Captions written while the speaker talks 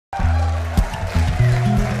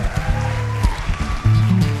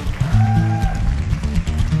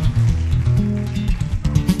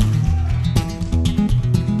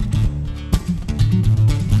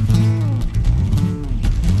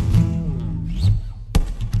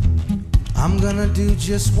I'm gonna do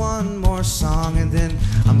just one more song, and then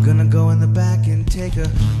I'm gonna go in the back and take a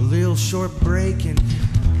real short break, and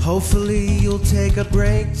hopefully you'll take a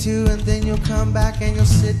break too, and then you'll come back and you'll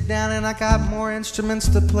sit down, and I got more instruments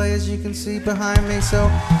to play, as you can see behind me. So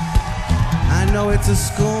I know it's a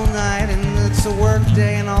school night and it's a work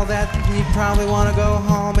day and all that, and you probably want to go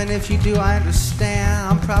home, and if you do, I understand.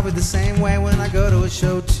 I'm probably the same way when I go to a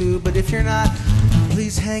show too, but if you're not,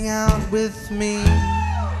 please hang out with me.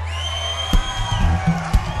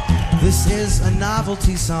 This is a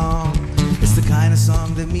novelty song. It's the kind of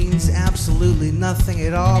song that means absolutely nothing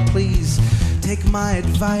at all. Please take my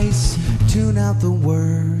advice, tune out the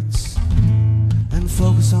words, and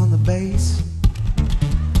focus on the bass.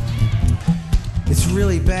 It's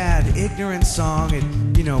really bad, ignorant song. It,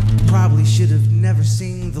 probably should have never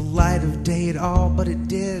seen the light of day at all, but it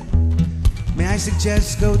did. May I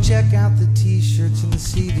suggest go check out the t-shirts and the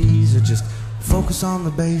CDs, or just focus on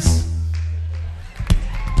the bass.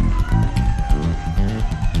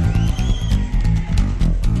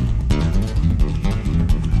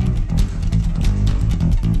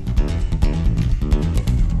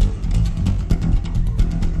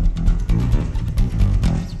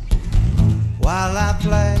 While I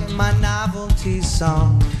play my novelty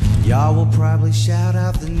song, y'all will probably shout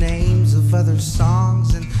out the names of other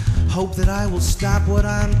songs and hope that I will stop what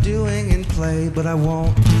I'm doing and play, but I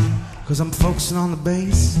won't, 'cause I'm focusing on the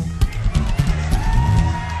bass.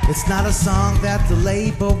 It's not a song that the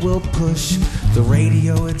label will push. The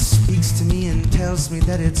radio, it speaks to me and tells me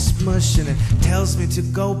that it's mush, and it tells me to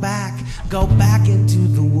go back into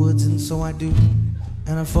the woods, and so I do,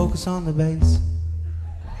 and I focus on the bass.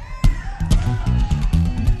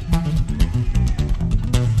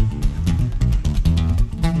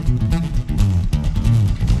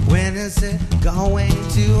 When is it going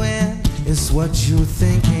to end? Is what you're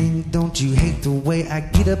thinking. Don't you hate the way I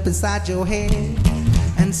get up inside your head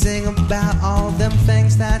and sing about all them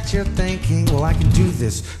things that you're thinking? Well, I can do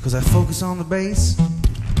this 'cause I focus on the bass.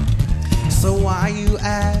 So why, you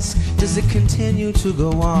ask, does it continue to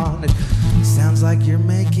go on? It sounds like you're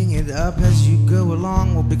making it up as you go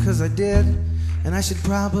along. Well, because I did, and I should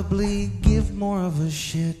probably give more of a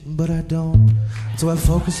shit, but I don't. So I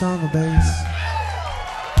focus on the bass.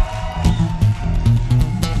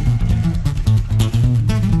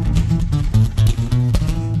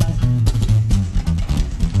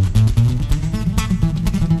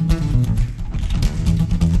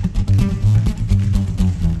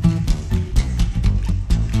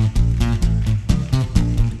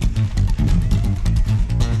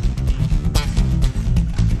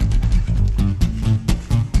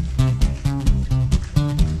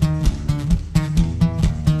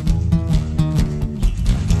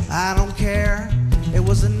 I don't care, it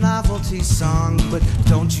was a novelty song, but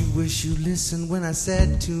don't you wish you listened when I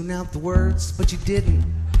said tune out the words? But you didn't,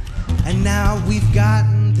 and now we've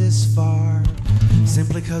gotten this far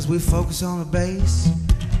simply 'cause we focus on the bass.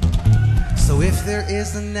 So if there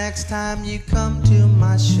is the next time you come to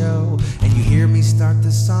my show and you hear me start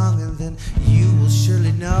the song, and then you will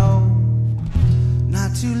surely know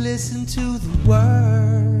not to listen to the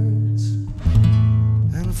words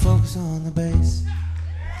and focus on the bass.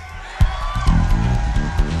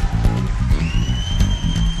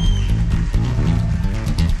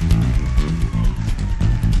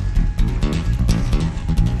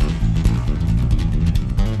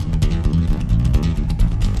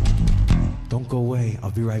 Don't go away,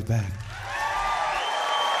 I'll be right back.